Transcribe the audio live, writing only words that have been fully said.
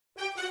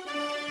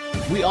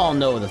We all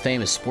know the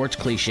famous sports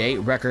cliche,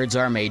 records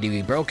are made to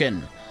be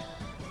broken.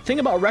 The thing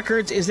about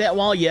records is that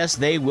while yes,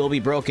 they will be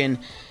broken,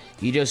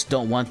 you just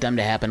don't want them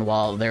to happen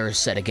while they're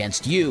set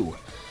against you.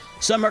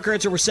 Some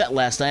records were set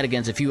last night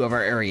against a few of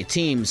our area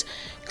teams,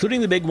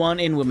 including the big one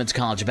in women's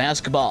college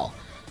basketball.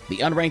 The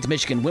unranked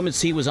Michigan women's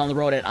team was on the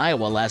road at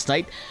Iowa last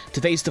night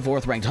to face the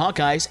fourth-ranked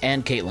Hawkeyes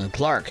and Caitlin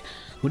Clark,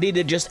 who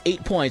needed just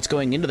 8 points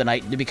going into the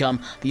night to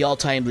become the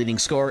all-time leading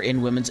scorer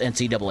in women's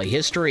NCAA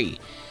history.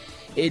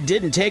 It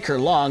didn't take her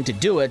long to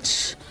do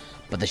it,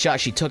 but the shot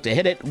she took to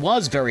hit it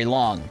was very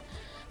long.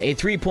 A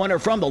three-pointer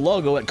from the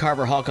logo at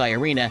Carver Hawkeye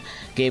Arena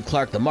gave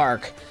Clark the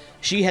mark.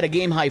 She had a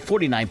game-high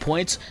 49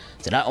 points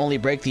to not only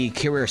break the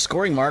career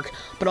scoring mark,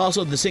 but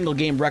also the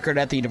single-game record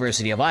at the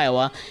University of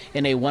Iowa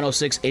in a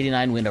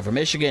 106-89 win over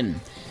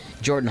Michigan.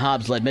 Jordan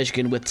Hobbs led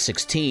Michigan with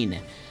 16.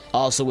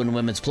 Also in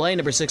women's play,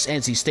 number 6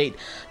 NC State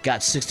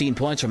got 16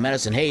 points from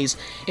Madison Hayes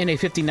in a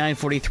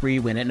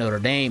 59-43 win at Notre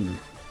Dame.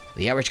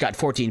 The Irish got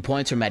 14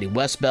 points from Maddie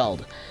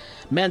Westbeld.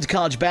 Men's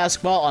college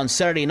basketball on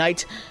Saturday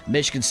night.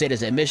 Michigan State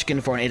is at Michigan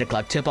for an 8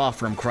 o'clock tip-off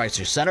from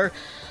Chrysler Center.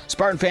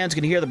 Spartan fans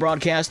can hear the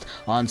broadcast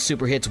on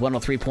Super Hits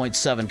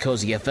 103.7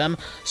 Cozy FM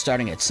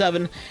starting at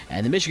 7,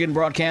 and the Michigan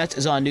broadcast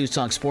is on News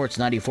Talk Sports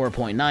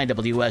 94.9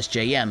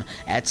 WSJM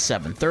at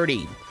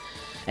 7:30.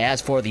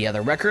 As for the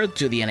other record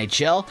to the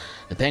NHL,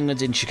 the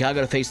Penguins in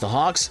Chicago to face the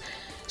Hawks.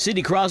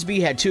 Sidney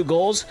Crosby had 2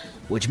 goals,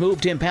 which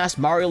moved him past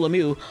Mario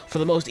Lemieux for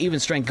the most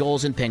even-strength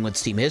goals in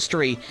Penguins team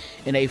history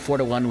in a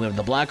 4-1 win of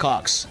the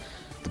Blackhawks.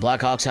 The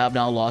Blackhawks have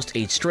now lost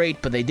 8 straight,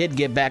 but they did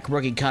give back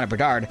rookie Connor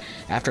Bedard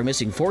after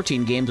missing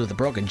 14 games with a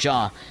broken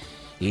jaw.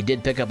 He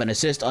did pick up an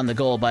assist on the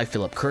goal by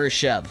Philip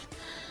Kurashev.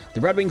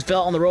 The Red Wings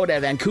fell on the road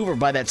at Vancouver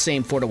by that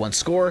same 4-1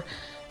 score.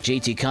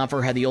 JT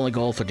Compher had the only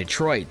goal for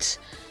Detroit.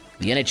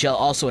 The NHL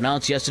also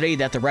announced yesterday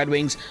that the Red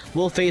Wings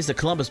will face the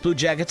Columbus Blue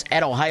Jackets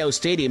at Ohio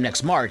Stadium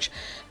next March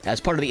as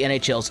part of the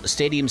NHL's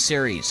Stadium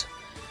Series.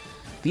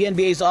 The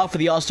NBA is off for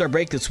the All-Star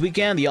break this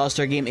weekend. The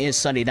All-Star game is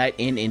Sunday night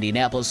in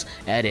Indianapolis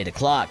at 8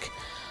 o'clock.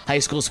 High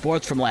school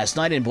sports from last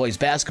night in boys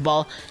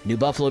basketball. New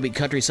Buffalo beat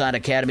Countryside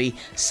Academy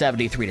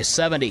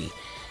 73-70. In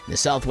the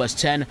Southwest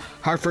 10,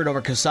 Hartford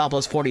over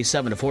Cassopolis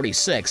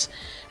 47-46,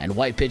 and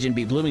White Pigeon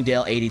beat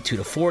Bloomingdale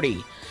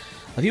 82-40.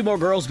 A few more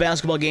girls'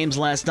 basketball games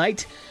last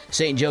night.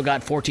 St. Joe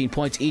got 14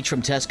 points each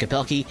from Tess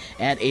Kapelke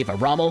and Ava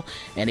Rommel,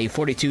 and a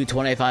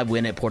 42-25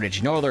 win at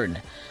Portage Northern.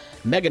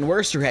 Megan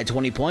Worcester had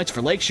 20 points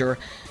for Lakeshore,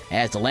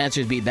 as the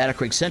Lancers beat Battle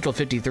Creek Central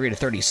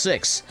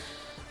 53-36.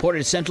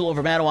 Portage Central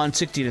over Mattawan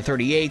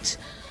 60-38.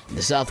 In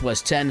the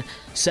Southwest 10,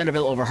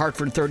 Centerville over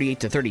Hartford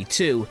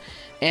 38-32,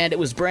 and it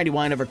was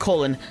Brandywine over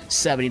Colon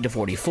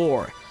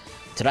 70-44.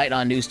 Tonight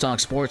on News Talk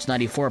Sports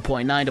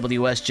 94.9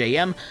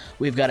 WSJM,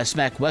 we've got a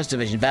SMAC West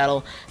Division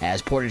battle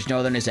as Portage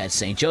Northern is at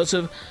St.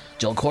 Joseph.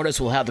 Joel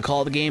Cordes will have the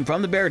call of the game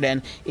from the Bear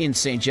Den in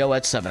St. Joe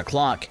at 7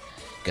 o'clock.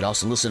 You can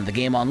also listen to the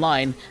game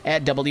online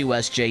at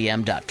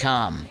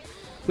WSJM.com.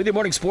 With your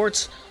morning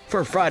sports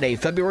for Friday,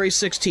 February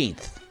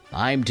 16th,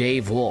 I'm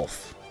Dave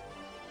Wolf.